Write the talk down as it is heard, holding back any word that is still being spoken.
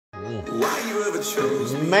Why you ever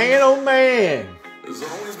chose me? Man, oh man. There's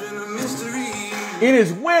always been a mystery. It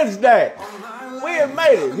is Wednesday. We have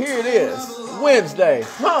made it. Here it is. Wednesday,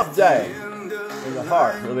 hump day. In the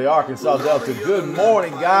heart of the Arkansas Delta. Good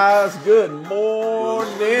morning, guys. Good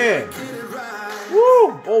morning.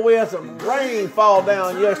 Woo! Boy, we had some rain fall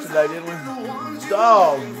down yesterday, didn't we?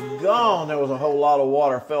 Doggone, there was a whole lot of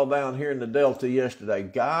water fell down here in the Delta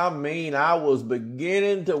yesterday. I mean, I was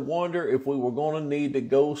beginning to wonder if we were going to need to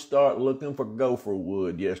go start looking for gopher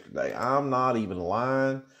wood yesterday. I'm not even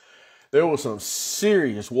lying. There was some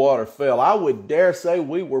serious water fell. I would dare say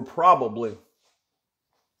we were probably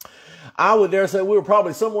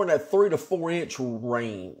somewhere in that 3 to 4 inch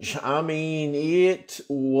range. I mean, it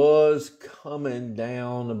was coming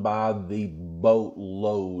down by the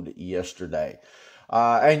boatload yesterday.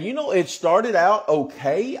 And it started out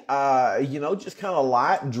okay, just kind of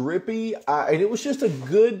light, drippy, and it was just a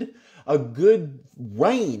good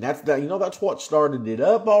rain. That's what started it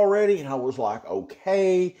up already. And I was like,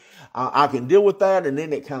 okay, I can deal with that. And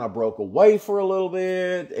then it kind of broke away for a little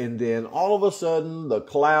bit. And then all of a sudden the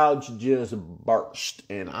clouds just burst.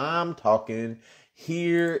 And I'm talking,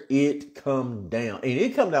 here it come down. And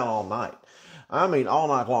it come down all night. I mean, all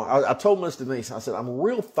night long. I told Miss Denise, I said, I'm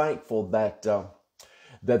real thankful that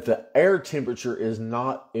the air temperature is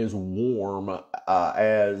not as warm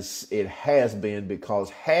as it has been, because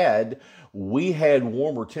had we had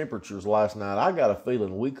warmer temperatures last night, I got a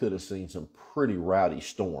feeling we could have seen some pretty rowdy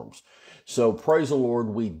storms. So praise the Lord,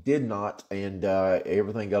 we did not, and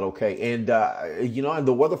everything got okay. And, and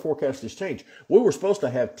the weather forecast has changed. We were supposed to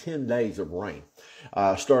have 10 days of rain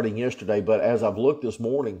starting yesterday, but as I've looked this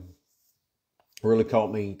morning, really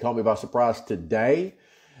caught me by surprise. Today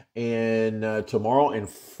and tomorrow and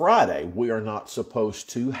Friday, we are not supposed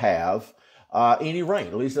to have any rain.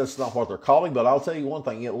 At least that's not what they're calling. But I'll tell you one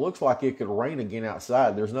thing. It looks like it could rain again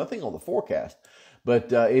outside. There's nothing on the forecast.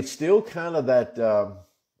 But it's still kind of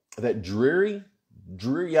that dreary.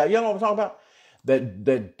 Yeah, you know what I'm talking about?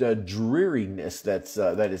 That dreariness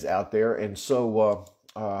that is out there. And so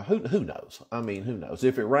who knows? I mean, who knows?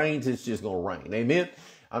 If it rains, it's just going to rain. Amen?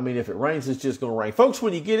 I mean, if it rains, it's just going to rain. Folks,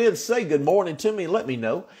 when you get in, say good morning to me. Let me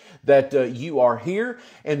know that you are here.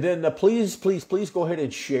 And then please go ahead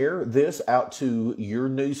and share this out to your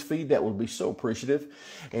news feed. That would be so appreciative.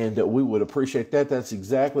 And we would appreciate that. That's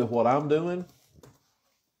exactly what I'm doing.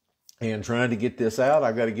 And trying to get this out.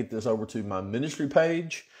 I got to get this over to my ministry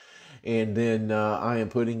page. And then I am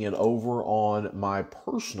putting it over on my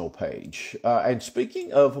personal page. And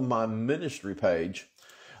speaking of my ministry page,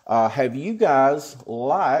 have you guys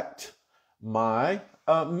liked my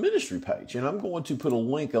ministry page? And I'm going to put a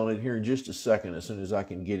link on it here in just a second as soon as I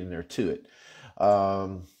can get in there to it.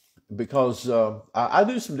 Because I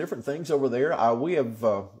do some different things over there.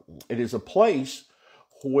 It is a place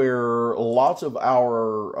where lots of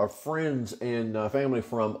our friends and family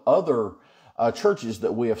from other churches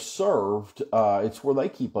that we have served, it's where they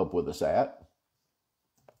keep up with us at.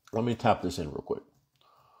 Let me type this in real quick.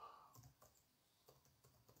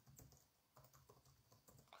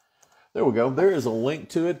 There we go. There is a link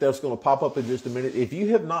to it that's going to pop up in just a minute. If you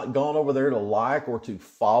have not gone over there to like or to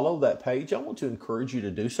follow that page, I want to encourage you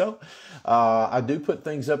to do so. I do put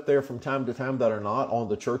things up there from time to time that are not on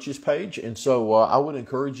the church's page. And so I would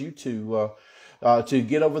encourage you to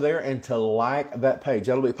get over there and to like that page.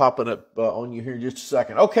 That'll be popping up on you here in just a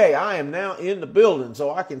second. Okay, I am now in the building,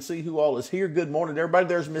 so I can see who all is here. Good morning, everybody.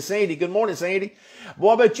 There's Miss Sandy. Good morning, Sandy.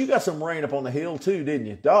 Boy, I bet you got some rain up on the hill too, didn't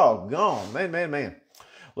you? Doggone. Man.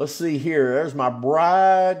 Let's see here. There's my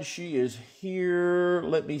bride. She is here.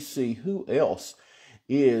 Let me see who else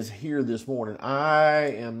is here this morning.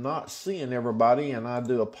 I am not seeing everybody, and I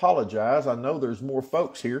do apologize. I know there's more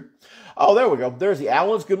folks here. Oh, there we go. There's the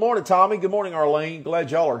Allens. Good morning, Tommy. Good morning, Arlene.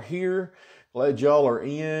 Glad y'all are here. Glad y'all are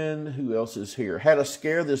in. Who else is here? Had a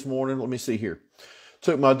scare this morning. Let me see here.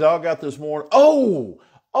 Took my dog out this morning.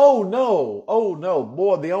 Oh no.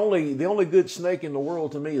 Boy, the only good snake in the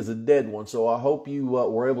world to me is a dead one. So I hope you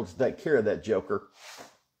were able to take care of that joker.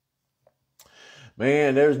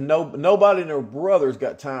 Man, there's nobody and their brother's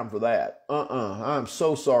got time for that. I'm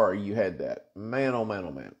so sorry you had that. Man, oh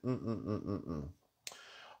man.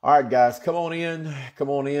 All right, guys, come on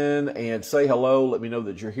in and say hello. Let me know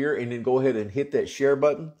that you're here, and then go ahead and hit that share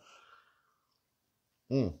button.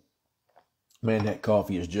 Man, that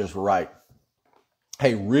coffee is just right.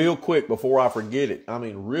 Hey, real quick before I forget it.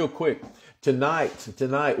 Real quick.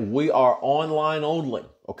 Tonight we are online only.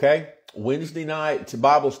 Okay. Wednesday night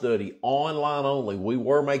Bible study, online only. We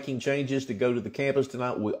were making changes to go to the campus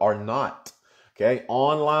tonight. We are not. Okay.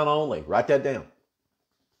 Online only. Write that down.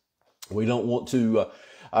 We don't want to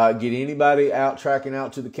get anybody out tracking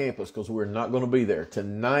out to the campus because we're not going to be there.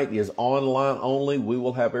 Tonight is online only. We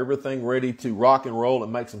will have everything ready to rock and roll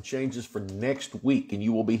and make some changes for next week, and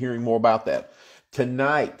you will be hearing more about that.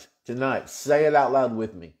 Tonight, say it out loud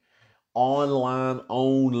with me. Online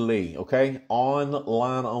only, okay?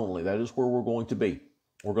 Online only. That is where we're going to be.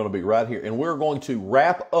 We're going to be right here. And we're going to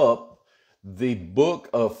wrap up the book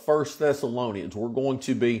of 1 Thessalonians. We're going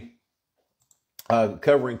to be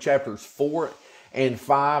covering chapters 4 and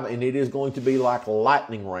 5, and it is going to be like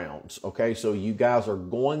lightning rounds, okay? So you guys are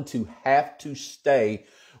going to have to stay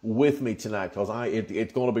with me tonight because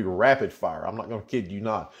it's going to be rapid fire. I'm not going to kid you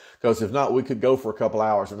not, because if not, we could go for a couple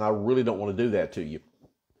hours, and I really don't want to do that to you.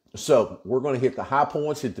 So we're going to hit the high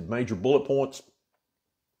points, hit the major bullet points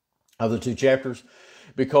of the 2 chapters,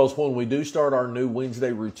 because when we do start our new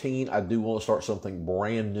Wednesday routine, I do want to start something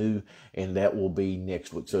brand new, and that will be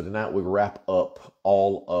next week. So tonight we wrap up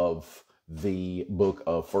all of the book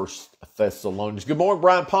of 1 Thessalonians. Good morning,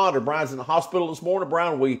 Brian Ponder. Brian's in the hospital this morning.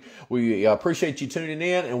 Brian, we appreciate you tuning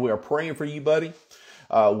in, and we are praying for you, buddy.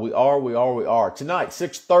 We are. Tonight,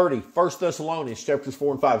 6:30, 1 Thessalonians, chapters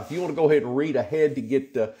 4 and 5. If you want to go ahead and read ahead to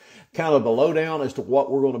get kind of the lowdown as to what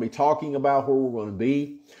we're going to be talking about, where we're going to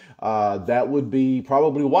be, that would be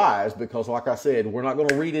probably wise, because like I said, we're not going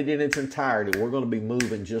to read it in its entirety. We're going to be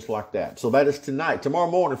moving just like that. So that is tonight. Tomorrow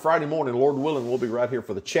morning, Friday morning, Lord willing, we'll be right here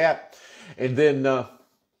for the chat. And then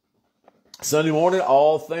Sunday morning,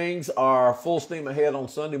 all things are full steam ahead on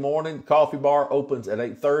Sunday morning. The coffee bar opens at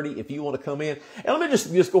 8:30 if you want to come in. And let me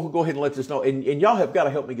just go ahead and let this know. And y'all have got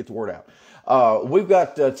to help me get the word out. We've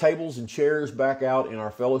got tables and chairs back out in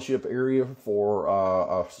our fellowship area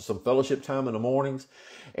for some fellowship time in the mornings.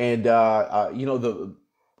 And,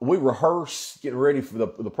 we rehearse, getting ready for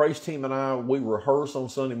the praise team and I, we rehearse on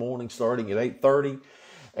Sunday morning starting at 8:30.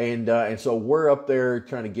 And so we're up there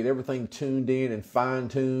trying to get everything tuned in and fine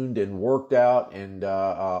tuned and worked out, and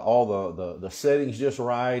all the settings just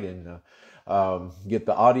right, and get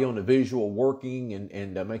the audio and the visual working,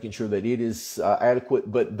 and making sure that it is adequate.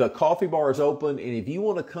 But the coffee bar is open, and if you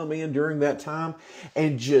want to come in during that time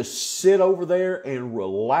and just sit over there and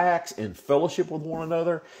relax and fellowship with one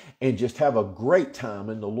another and just have a great time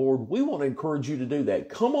in the Lord, we want to encourage you to do that.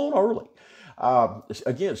 Come on early.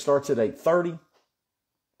 Again, it starts at 8:30.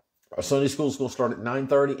 Our Sunday school is going to start at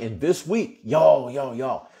 9:30. And this week,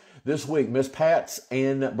 y'all, this week, Miss Pat's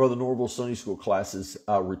and Brother Norville's Sunday school classes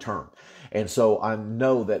return. And so I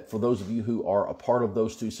know that for those of you who are a part of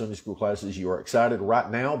those 2 Sunday school classes, you are excited. Right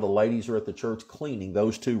now, the ladies are at the church cleaning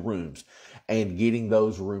those 2 rooms and getting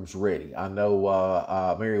those rooms ready. I know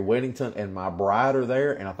Mary Weddington and my bride are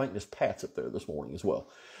there, and I think Miss Pat's up there this morning as well.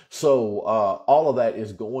 So all of that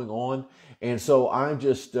is going on. And so I'm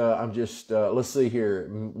just let's see here.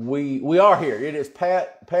 We are here. It is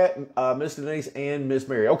Pat, Miss Denise, and Miss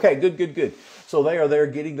Mary. Okay, good. So they are there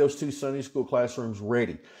getting those 2 Sunday school classrooms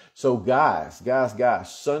ready. So guys,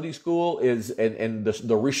 Sunday school is, and the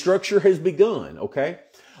restructure has begun, okay?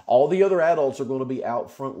 All the other adults are going to be out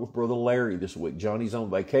front with Brother Larry this week. Johnny's on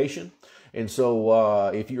vacation. And so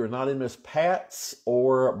if you are not in Miss Pat's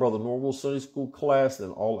or Brother Norville's Sunday school class, then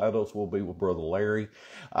all adults will be with Brother Larry.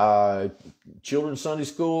 Children's Sunday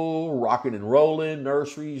school, rocking and rolling.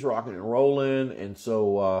 Nurseries, rocking and rolling. And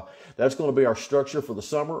so that's going to be our structure for the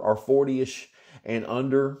summer. Our 40-ish and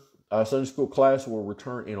under Sunday school class will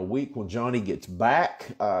return in a week when Johnny gets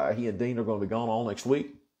back. He and Dean are going to be gone all next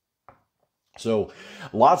week. So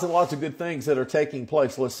lots and lots of good things that are taking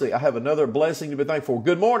place. Let's see. I have another blessing to be thankful for.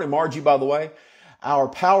 Good morning, Margie, by the way. Our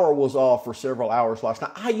power was off for several hours last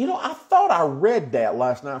night. I thought I read that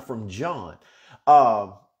last night from John.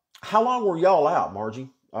 How long were y'all out, Margie?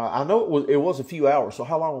 I know it was a few hours. So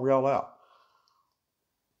how long were y'all out?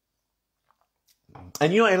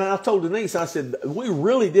 And and I told Denise, I said, we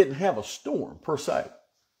really didn't have a storm per se.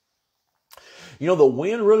 The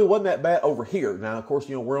wind really wasn't that bad over here. Now, of course,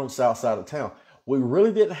 we're on the south side of town. We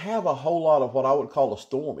really didn't have a whole lot of what I would call a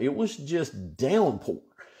storm. It was just downpour.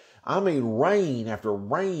 I mean, rain after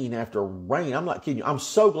rain after rain. I'm not kidding you. I'm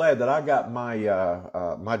so glad that I got my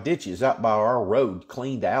my ditches out by our road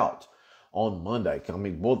cleaned out on Monday. I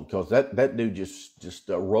mean, boy, because that dude just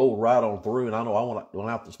rolled right on through. And I know I went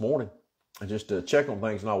out this morning and just to check on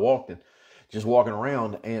things, and I walking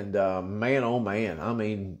around, and man, oh man, I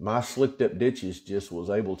mean, my slicked up ditches just was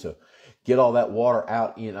able to get all that water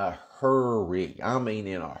out in a hurry. I mean,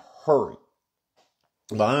 in a hurry.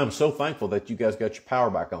 But I'm so thankful that you guys got your power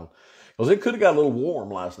back on, because it could have got a little warm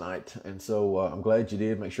last night. And so I'm glad you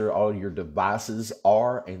did. Make sure all your devices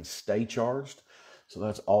are and stay charged. So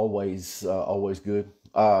that's always good.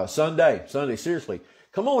 Sunday, seriously.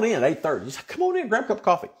 Come on in, 8:30. Just come on in, grab a cup of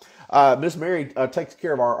coffee. Miss Mary takes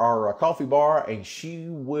care of our coffee bar, and she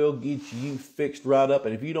will get you fixed right up.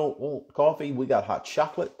 And if you don't want coffee, we got hot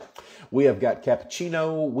chocolate. We have got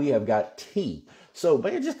cappuccino. We have got tea. So,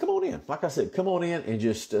 man, just come on in. Like I said, come on in and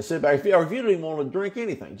just sit back. Or if you don't even want to drink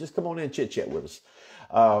anything, just come on in and chit-chat with us.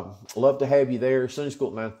 Love to have you there. Sunday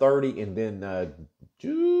school at 9:30. And then,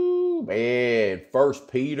 man, 1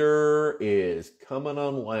 Peter is coming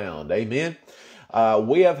unwound. Amen.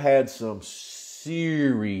 We have had some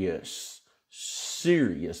serious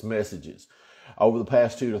messages over the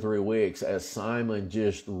past 2 to 3 weeks as Simon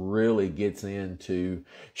just really gets into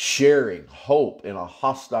sharing hope in a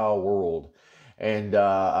hostile world. And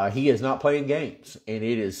he is not playing games. And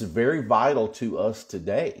it is very vital to us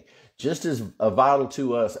today, just as vital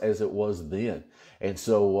to us as it was then. And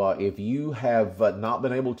so if you have not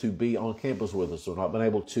been able to be on campus with us or not been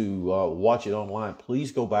able to watch it online,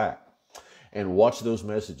 please go back and watch those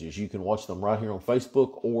messages. You can watch them right here on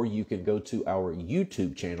Facebook, or you can go to our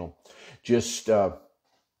YouTube channel. Just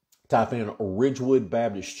type in Ridgewood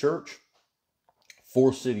Baptist Church,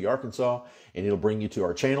 Forest City, Arkansas, and it'll bring you to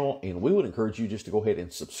our channel. And we would encourage you just to go ahead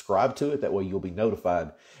and subscribe to it. That way you'll be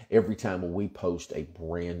notified every time we post a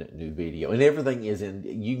brand new video. And everything is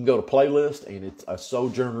you can go to playlist, and it's a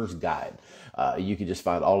Sojourner's Guide. You can just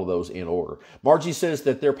find all of those in order. Margie says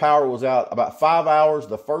that their power was out about 5 hours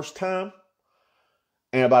the first time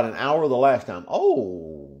and about an hour the last time.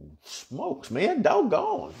 Oh, smokes, man,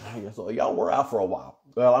 doggone. So y'all were out for a while.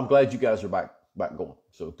 Well, I'm glad you guys are back going.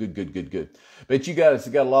 So good. Bet you guys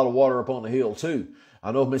got a lot of water up on the hill too.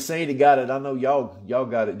 I know Miss Sandy got it. I know y'all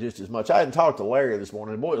got it just as much. I hadn't talked to Larry this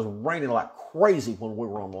morning. Boy, it was raining like crazy when we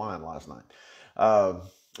were on the line last night.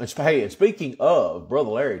 And speaking of Brother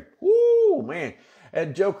Larry, whoo, man,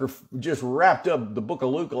 that joker just wrapped up the book of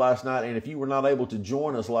Luke last night. And if you were not able to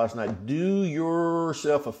join us last night, do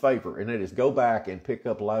yourself a favor, and that is go back and pick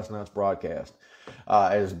up last night's broadcast.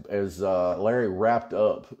 As Larry wrapped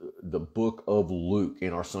up the book of Luke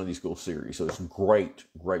in our Sunday school series. So it's great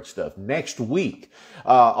stuff. Next week,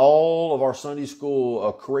 all of our Sunday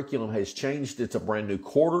school curriculum has changed. It's a brand new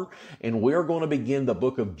quarter, and we're going to begin the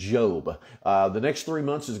book of Job. The next 3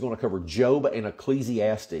 months is going to cover Job and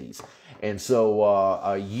Ecclesiastes. And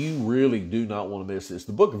so you really do not want to miss this.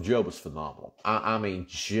 The book of Job is phenomenal. I mean,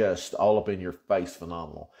 just all up in your face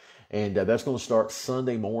phenomenal. And that's going to start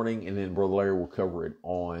Sunday morning, and then Brother Larry will cover it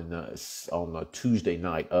on Tuesday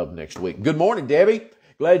night of next week. Good morning, Debbie.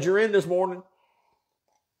 Glad you're in this morning.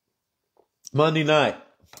 Monday night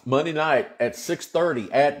at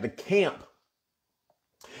 6:30 at the camp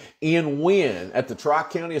in Wynn at the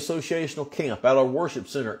Tri-County Associational Camp at our worship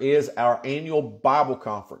center is our annual Bible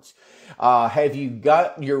conference. Have you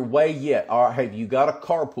got your way yet? Or have you got a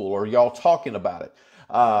carpool? Or are y'all talking about it?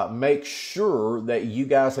 Make sure that you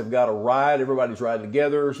guys have got a ride. Everybody's riding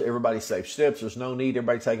together. Everybody's safe steps. There's no need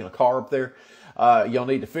everybody taking a car up there. Y'all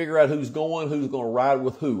need to figure out who's going to ride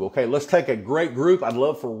with who. Okay, let's take a great group. I'd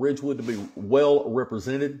love for Ridgewood to be well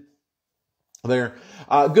represented there.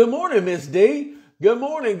 Good morning, Miss D. Good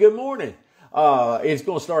morning. It's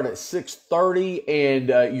going to start at 6:30, and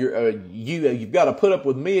you've got to put up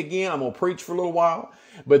with me again. I'm going to preach for a little while.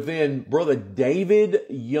 But then Brother David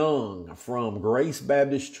Young from Grace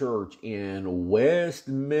Baptist Church in West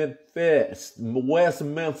Memphis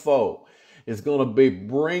is going to be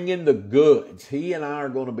bringing the goods. He and I are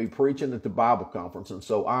going to be preaching at the Bible conference. And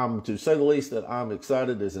so I'm, to say the least, that I'm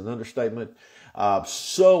excited is an understatement.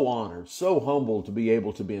 So honored, so humbled to be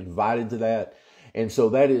able to be invited to that. And so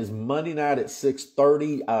that is Monday night at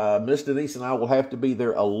 6:30. Miss Denise and I will have to be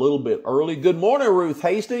there a little bit early. Good morning, Ruth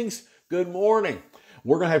Hastings. Good morning.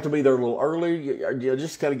 We're going to have to be there a little early,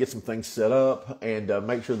 just kind of get some things set up and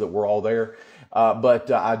make sure that we're all there. But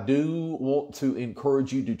I do want to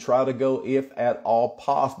encourage you to try to go if at all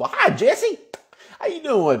possible. Hi, Jesse. How you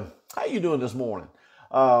doing this morning?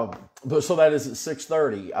 So that is at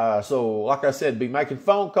 6:30. So like I said, be making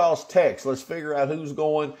phone calls, texts. Let's figure out who's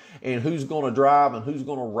going and who's going to drive and who's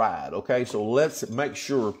going to ride. Okay. So let's make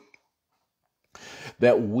sure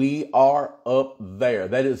that we are up there.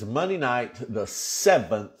 That is Monday night, the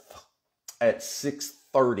 7th at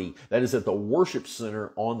 6:30. That is at the worship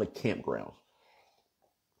center on the campground.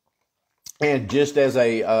 And just as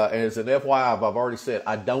an FYI, I've already said,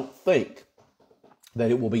 I don't think that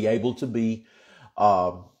it will be able to be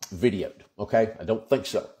videoed. Okay. I don't think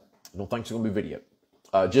so. I don't think it's going to be videoed.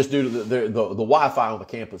 Just due to the Wi-Fi on the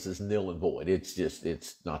campus is nil and void.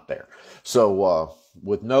 It's not there. So,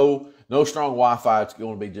 with no strong Wi-Fi, it's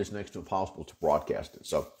going to be just next to impossible to broadcast it.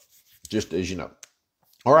 So, just as you know.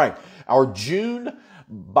 All right, our June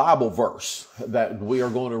Bible verse that we are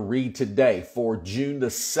going to read today for June the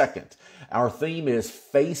 2nd. Our theme is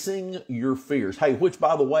facing your fears. Hey, which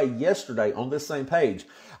by the way, yesterday on this same page,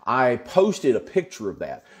 I posted a picture of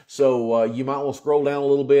that. So you might want to scroll down a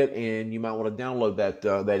little bit and you might want to download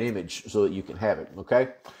that image so that you can have it. Okay.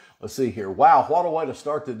 Let's see here. Wow, what a way to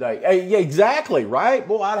start the day. Hey, yeah, exactly, right?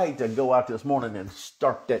 Boy, I'd hate to go out this morning and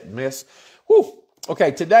start that mess. Whew.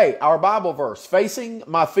 Okay, today, our Bible verse, facing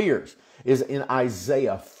my fears, is in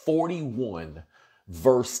Isaiah 41,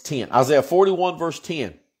 verse 10. Isaiah 41, verse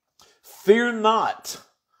 10. Fear not,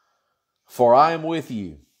 for I am with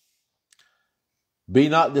you. Be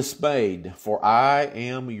not dismayed, for I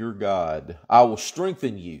am your God. I will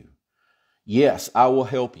strengthen you. Yes, I will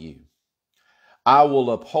help you. I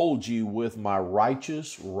will uphold you with my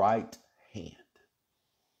righteous right hand.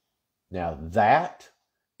 Now that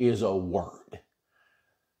is a word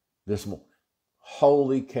this morning.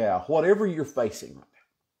 Holy cow. Whatever you're facing right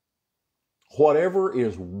now, whatever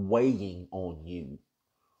is weighing on you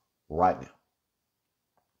right now,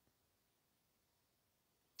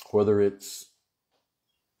 whether it's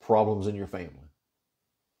problems in your family,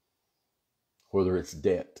 whether it's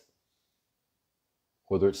debt,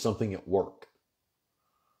 whether it's something at work,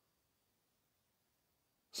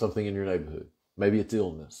 something in your neighborhood, maybe it's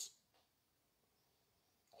illness,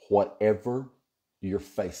 whatever you're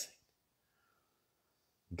facing,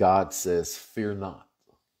 God says, fear not,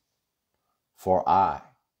 for I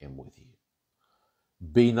am with you.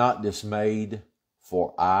 Be not dismayed,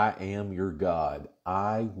 for I am your God.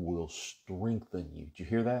 I will strengthen you. Did you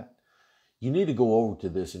hear that? You need to go over to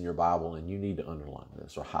this in your Bible and you need to underline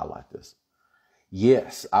this or highlight this.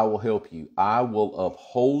 Yes, I will help you. I will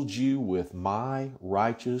uphold you with my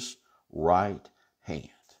righteous right hand.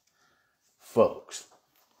 Folks,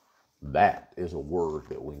 that is a word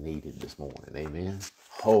that we needed this morning. Amen.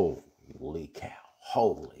 Holy cow.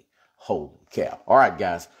 Holy cow. All right,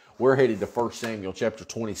 guys, we're headed to 1 Samuel chapter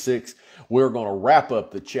 26. We're going to wrap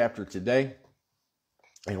up the chapter today,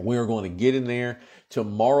 and we're going to get in there.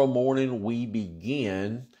 Tomorrow morning, we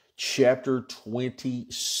begin chapter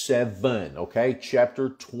 27. Okay, chapter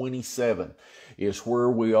 27 is where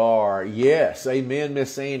we are. Yes, amen,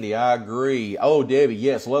 Miss Sandy. I agree. Oh, Debbie,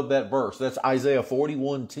 yes, love that verse. That's Isaiah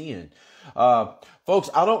 41:10.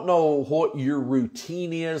 Folks, I don't know what your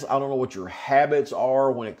routine is. I don't know what your habits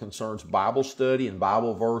are when it concerns Bible study and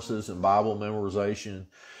Bible verses and Bible memorization.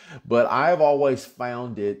 But I've always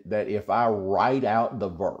found it that if I write out the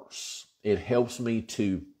verse, it helps me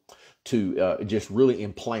to just really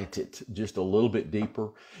implant it just a little bit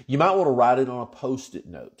deeper. You might want to write it on a Post-it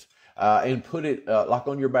note and put it like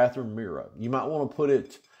on your bathroom mirror. You might want to put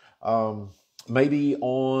it maybe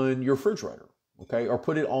on your refrigerator, okay, or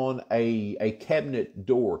put it on a cabinet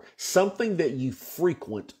door, something that you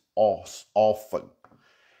frequent often,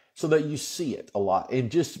 so that you see it a lot, and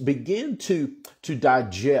just begin to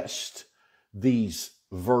digest these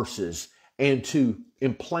verses and to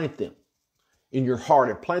implant them in your heart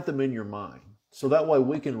and plant them in your mind. So that way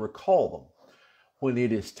we can recall them when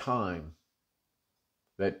it is time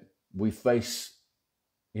that we face,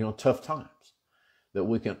 tough times, that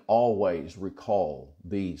we can always recall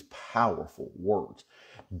these powerful words.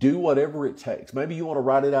 Do whatever it takes. Maybe you want to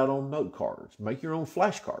write it out on note cards, make your own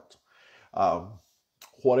flashcards,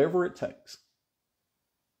 whatever it takes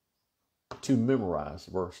to memorize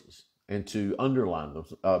verses and to underline them.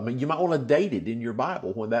 You might want to date it in your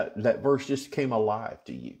Bible when that verse just came alive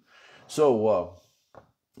to you. So,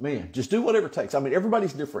 just do whatever it takes.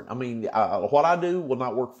 Everybody's different. What I do will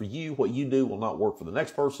not work for you. What you do will not work for the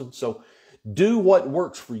next person. So do what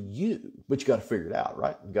works for you, but you got to figure it out,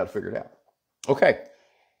 right? You got to figure it out. Okay.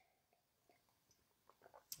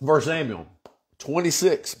 1 Samuel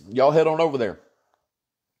 26. Y'all head on over there.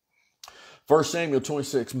 1 Samuel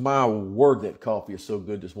 26, my word, that coffee is so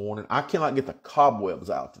good this morning. I cannot get the cobwebs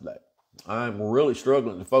out today. I'm really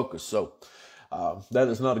struggling to focus, so that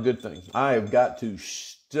is not a good thing. I have got to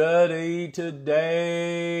study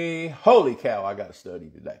today. Holy cow, I got to study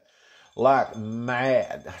today like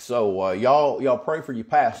mad. So y'all pray for your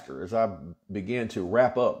pastor as I begin to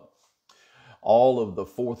wrap up all of the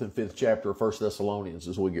 4th and 5th chapter of 1 Thessalonians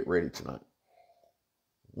as we get ready tonight.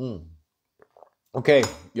 Okay,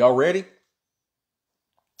 y'all ready?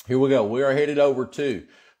 Here we go. We are headed over to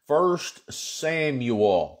 1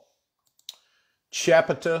 Samuel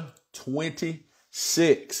chapter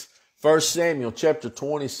 26. 1 Samuel chapter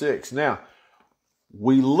 26. Now,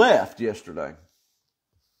 we left yesterday,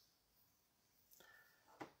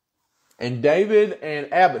 and David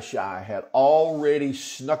and Abishai had already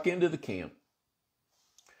snuck into the camp,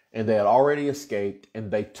 and they had already escaped, and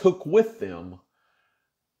they took with them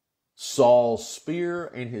Saul's spear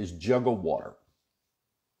and his jug of water.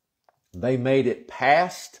 They made it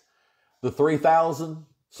past the 3,000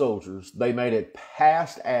 soldiers. They made it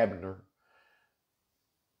past Abner.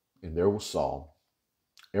 And there was Saul.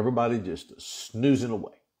 Everybody just snoozing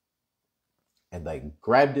away. And they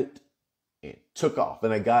grabbed it and took off.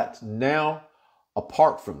 And they got now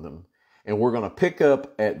apart from them. And we're going to pick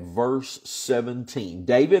up at verse 17.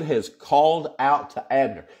 David has called out to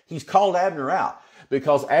Abner. He's called Abner out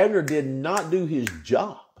because Abner did not do his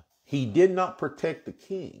job. He did not protect the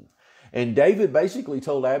king. And David basically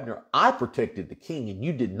told Abner, I protected the king and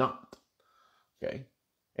you did not. Okay.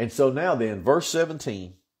 And so now then, verse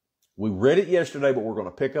 17, we read it yesterday, but we're going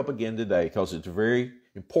to pick up again today because it's very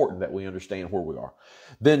important that we understand where we are.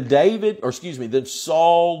 Then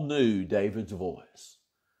Saul knew David's voice.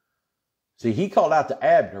 See, he called out to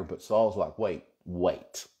Abner, but Saul's like,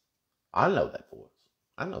 wait. I know that voice.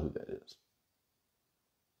 I know who that is.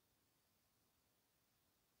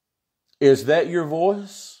 Is that your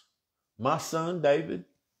voice, my son David?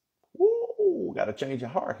 Woo, got a change of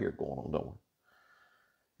heart here going on, don't we?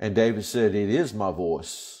 And David said, it is my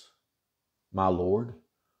voice, my Lord,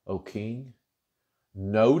 O King.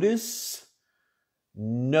 Notice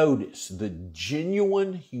the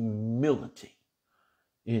genuine humility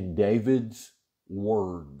in David's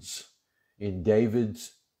words, in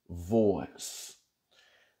David's voice.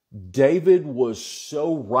 David was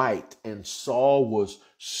so right and Saul was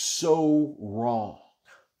so wrong.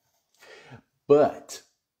 But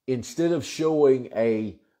instead of showing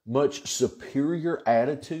a much superior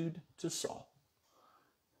attitude to Saul,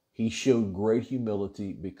 he showed great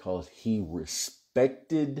humility because he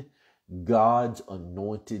respected God's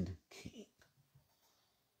anointed king.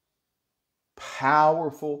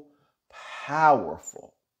 Powerful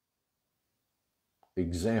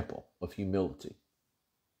example of humility.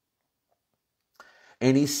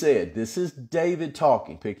 And he said, this is David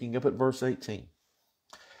talking, picking up at verse 18.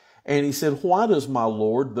 And he said, why does my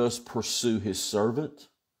Lord thus pursue his servant?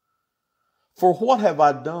 For what have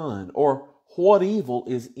I done? Or what evil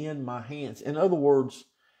is in my hands? In other words,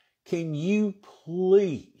 can you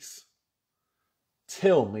please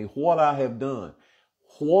tell me what I have done?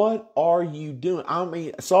 What are you doing? I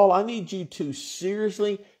mean, Saul, I need you to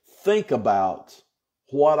seriously think about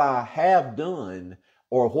what I have done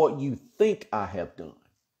or what you think I have done.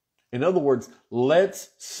 In other words, let's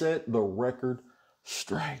set the record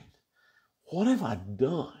straight. What have I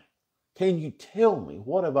done? Can you tell me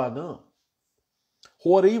what have I done?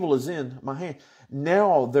 What evil is in my hand?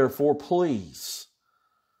 Now, therefore, please,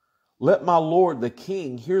 let my Lord the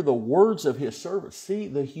king hear the words of his servant. See,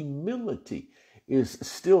 the humility is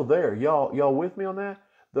still there. Y'all with me on that?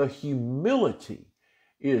 The humility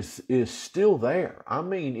is still there. I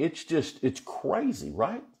mean, it's crazy,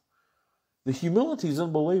 right? The humility is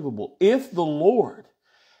unbelievable. If the Lord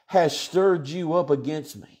has stirred you up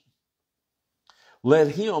against me, let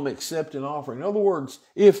him accept an offering. In other words,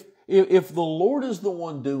 if the Lord is the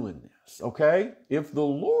one doing this, okay? If the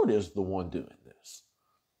Lord is the one doing this.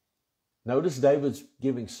 Notice David's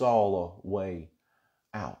giving Saul a way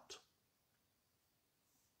out.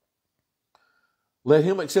 Let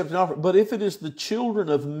him accept an offering. But if it is the children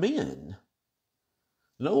of men,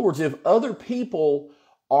 in other words, if other people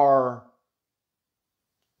are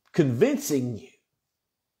convincing you,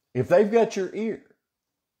 if they've got your ear,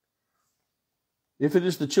 if it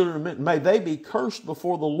is the children of men, may they be cursed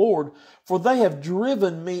before the Lord, for they have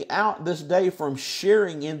driven me out this day from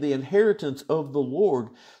sharing in the inheritance of the Lord,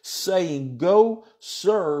 saying, go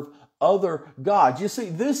serve other gods. You see,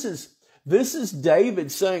 this is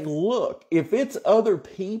David saying, look, if it's other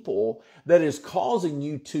people that is causing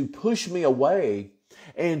you to push me away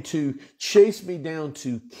and to chase me down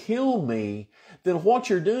to kill me, then what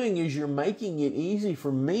you're doing is you're making it easy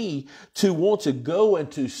for me to want to go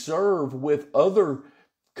and to serve with other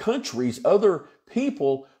countries, other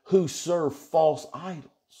people who serve false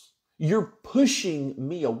idols. You're pushing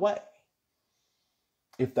me away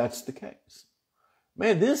if that's the case.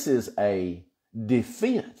 Man, this is a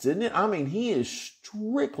defense, isn't it? I mean, he is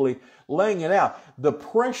strictly laying it out. The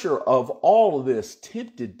pressure of all of this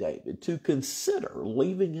tempted David to consider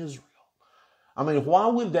leaving Israel. I mean, why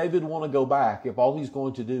would David want to go back if all he's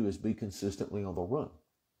going to do is be consistently on the run?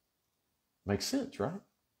 Makes sense, right?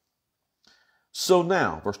 So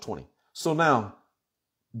now, verse 20. So now,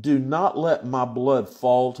 do not let my blood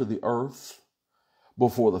fall to the earth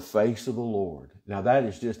before the face of the Lord. Now, that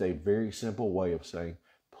is just a very simple way of saying,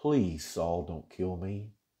 please, Saul, don't kill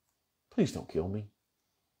me. Please don't kill me.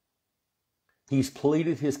 He's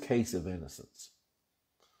pleaded his case of innocence.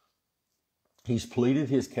 He's pleaded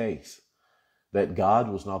his case that God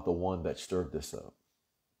was not the one that stirred this up.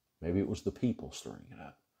 Maybe it was the people stirring it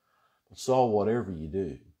up. But Saul, whatever you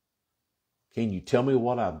do, can you tell me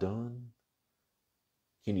what I've done?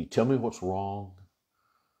 Can you tell me what's wrong?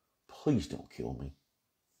 Please don't kill me.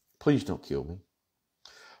 Please don't kill me.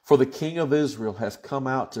 For the king of Israel has come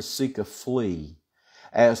out to seek a flea,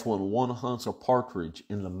 as when one hunts a partridge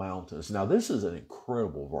in the mountains. Now, this is an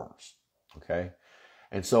incredible verse, okay?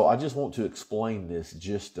 And so I just want to explain this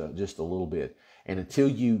just a little bit. And until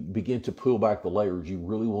you begin to peel back the layers, you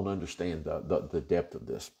really won't understand the depth of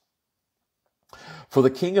this. For the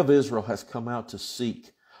king of Israel has come out to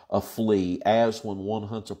seek a flea, as when one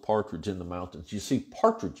hunts a partridge in the mountains. You see,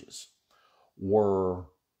 partridges were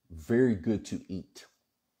very good to eat.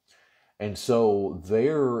 And so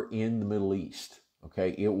there in the Middle East,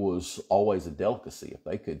 okay, it was always a delicacy if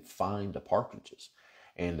they could find the partridges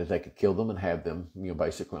and that they could kill them and have them,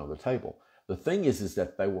 basically on the table. The thing is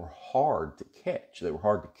that they were hard to catch. They were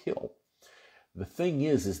hard to kill. The thing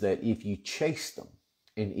is that if you chase them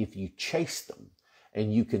and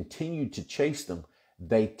and you continued to chase them,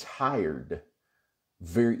 they tired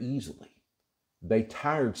very easily. They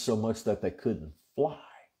tired so much that they couldn't fly.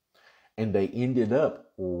 And they ended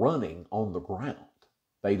up running on the ground.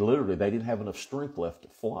 They didn't have enough strength left to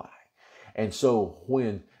fly. And so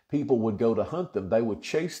when people would go to hunt them, they would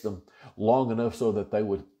chase them long enough so that they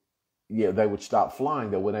would stop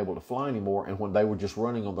flying. They weren't able to fly anymore. And when they were just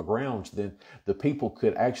running on the grounds, then the people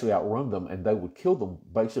could actually outrun them and they would kill them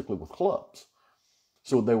basically with clubs.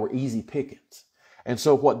 So they were easy pickings. And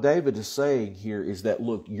so what David is saying here is that,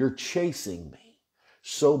 look, you're chasing me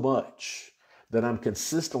so much that I'm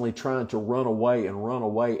consistently trying to run away,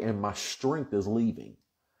 and my strength is leaving.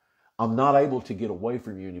 I'm not able to get away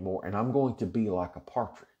from you anymore, and I'm going to be like a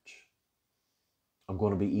partridge. I'm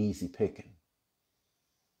going to be easy picking.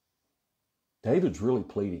 David's really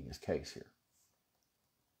pleading his case here.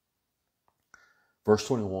 Verse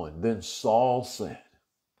 21, then Saul said,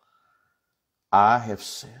 I have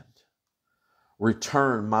sinned.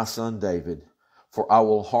 Return, my son David, for I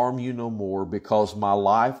will harm you no more, because my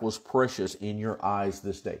life was precious in your eyes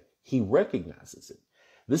this day. He recognizes it.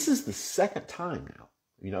 This is the second time now.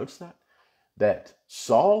 You notice that? That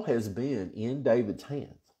Saul has been in David's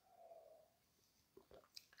hands.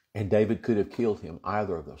 And David could have killed him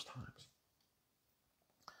either of those times.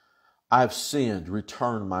 I've sinned.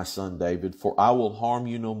 Return, my son David, for I will harm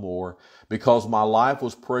you no more, because my life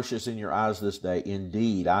was precious in your eyes this day.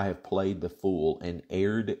 Indeed, I have played the fool and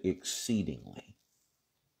erred exceedingly.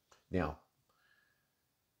 Now,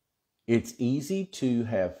 it's easy to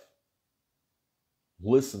have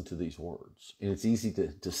listened to these words, and it's easy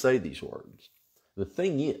to say these words. The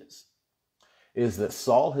thing is that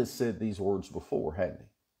Saul has said these words before, hadn't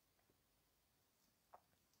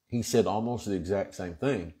he? He said almost the exact same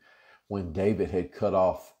thing when David had cut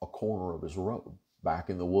off a corner of his robe back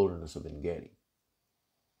in the wilderness of En-Gedi.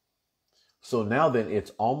 So now then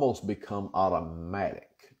it's almost become automatic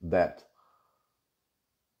that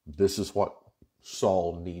this is what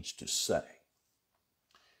Saul needs to say.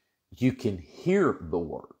 You can hear the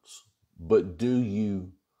words, but do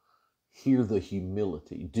you hear the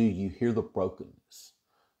humility? Do you hear the brokenness?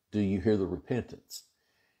 Do you hear the repentance?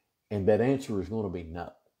 And that answer is going to be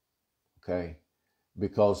no. Okay?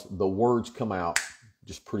 Because the words come out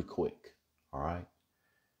just pretty quick. All right?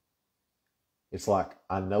 It's like,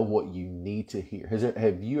 I know what you need to hear.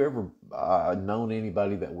 Have you ever known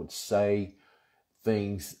anybody that would say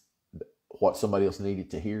things, what somebody else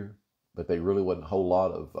needed to hear, but they really wasn't a whole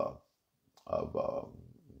lot of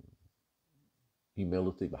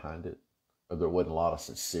humility behind it, or there wasn't a lot of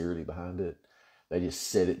sincerity behind it? They just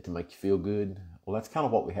said it to make you feel good. Well, that's kind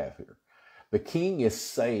of what we have here. The king is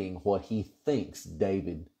saying what he thinks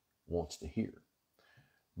David wants to hear,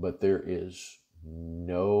 but there is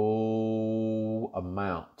no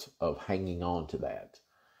amount of hanging on to that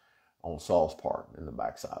on Saul's part in the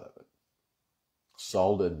backside of it.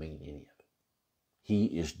 Saul doesn't mean any of it. He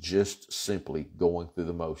is just simply going through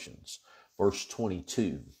the motions. Verse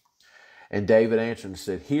 22, and David answered and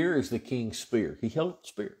said, here is the king's spear. He held up the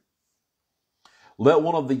spear. Let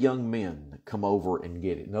one of the young men come over and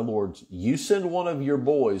get it. In other words, you send one of your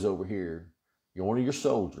boys over here, one of your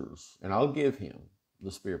soldiers, and I'll give him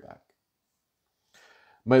the spear back.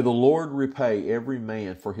 May the Lord repay every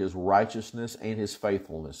man for his righteousness and his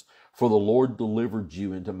faithfulness, for the Lord delivered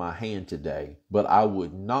you into my hand today, but I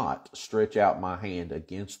would not stretch out my hand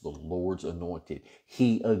against the Lord's anointed.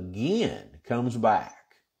 He again comes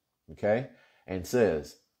back, okay, and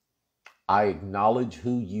says, I acknowledge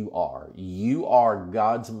who you are. You are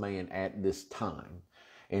God's man at this time,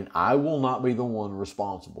 and I will not be the one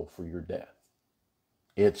responsible for your death.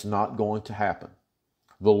 It's not going to happen.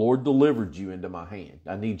 The Lord delivered you into my hand.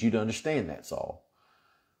 I need you to understand that, Saul.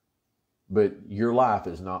 But your life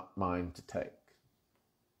is not mine to take.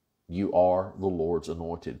 You are the Lord's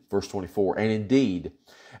anointed. Verse 24, and indeed,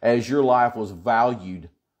 as your life was valued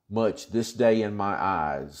much this day in my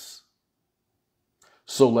eyes,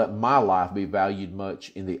 so let my life be valued much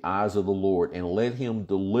in the eyes of the Lord, and let him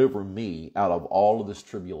deliver me out of all of this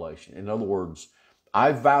tribulation. In other words,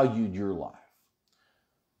 I valued your life.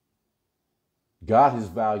 God has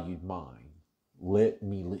valued mine. Let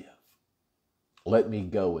me live. Let me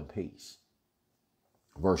go in peace.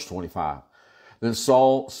 Verse 25. Then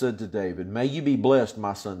Saul said to David, may you be blessed,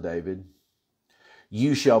 my son David.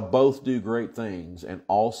 You shall both do great things, and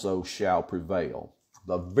also shall prevail.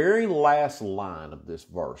 The very last line of this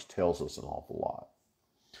verse tells us an awful lot.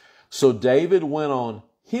 So David went on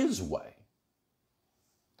his way,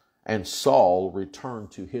 and Saul returned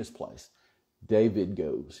to his place. David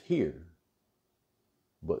goes here,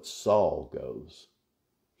 but Saul goes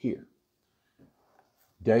here.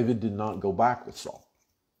 David did not go back with Saul.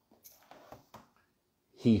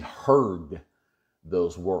 He heard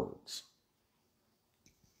those words.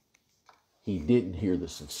 He didn't hear the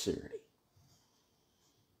sincerity.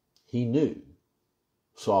 He knew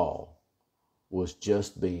Saul was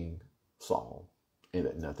just being Saul and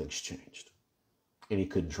that nothing's changed. And he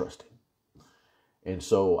couldn't trust him. And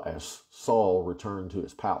so as Saul returned to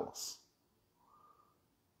his palace,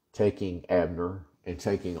 taking Abner and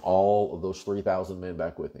taking all of those 3,000 men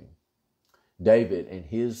back with him, David and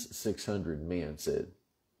his 600 men said,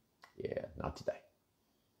 yeah, not today.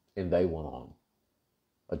 And they went on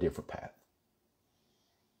a different path.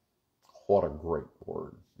 What a great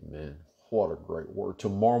word. Amen. What a great word.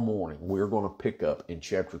 Tomorrow morning, we're going to pick up in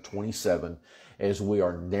chapter 27 as we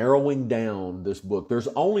are narrowing down this book. There's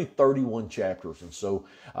only 31 chapters. And so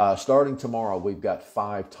starting tomorrow, we've got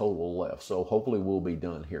 5 total left. So hopefully we'll be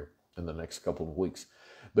done here in the next couple of weeks.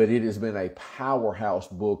 But it has been a powerhouse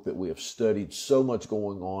book that we have studied. So much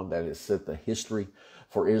going on that has set the history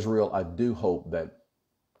for Israel. I do hope that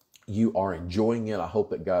you are enjoying it. I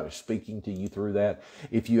hope that God is speaking to you through that.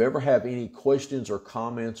 If you ever have any questions or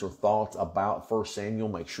comments or thoughts about 1 Samuel,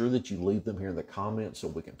 make sure that you leave them here in the comments so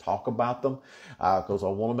we can talk about them. Because I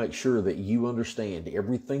want to make sure that you understand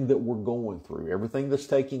everything that we're going through, everything that's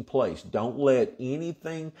taking place. Don't let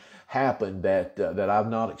anything happen that I've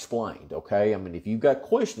not explained. Okay. I mean, if you've got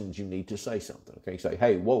questions, you need to say something. Okay. Say,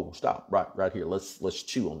 hey, whoa, stop right here. Let's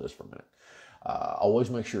chew on this for a minute. Always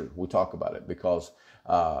make sure we talk about it, because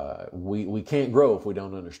we can't grow if we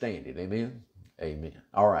don't understand it. Amen? Amen.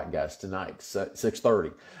 All right, guys, tonight,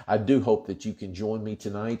 6:30. I do hope that you can join me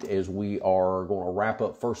tonight as we are going to wrap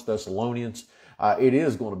up 1 Thessalonians. It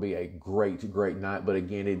is going to be a great night, but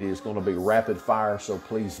again, it is going to be rapid fire, so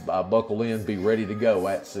please buckle in, be ready to go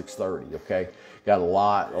at 6:30, okay? Got a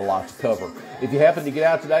lot to cover. If you happen to get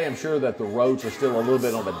out today, I'm sure that the roads are still a little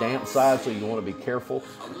bit on the damp side, so you want to be careful,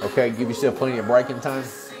 okay? Give yourself plenty of braking time.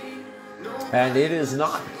 And it is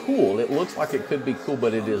not cool. It looks like it could be cool,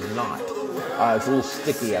 but it is not. It's a little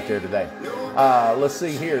sticky out there today. Let's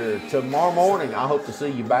see here. Tomorrow morning, I hope to see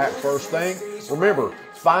you back first thing. Remember,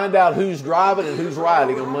 find out who's driving and who's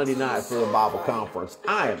riding on Monday night for the Bible conference.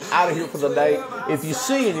 I am out of here for the day. If you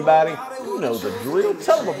see anybody, you know the drill.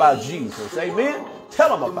 Tell them about Jesus. Amen?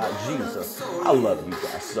 Tell them about Jesus. I love you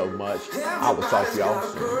guys so much. I will talk to y'all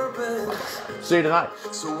soon. Bye-bye. See you tonight.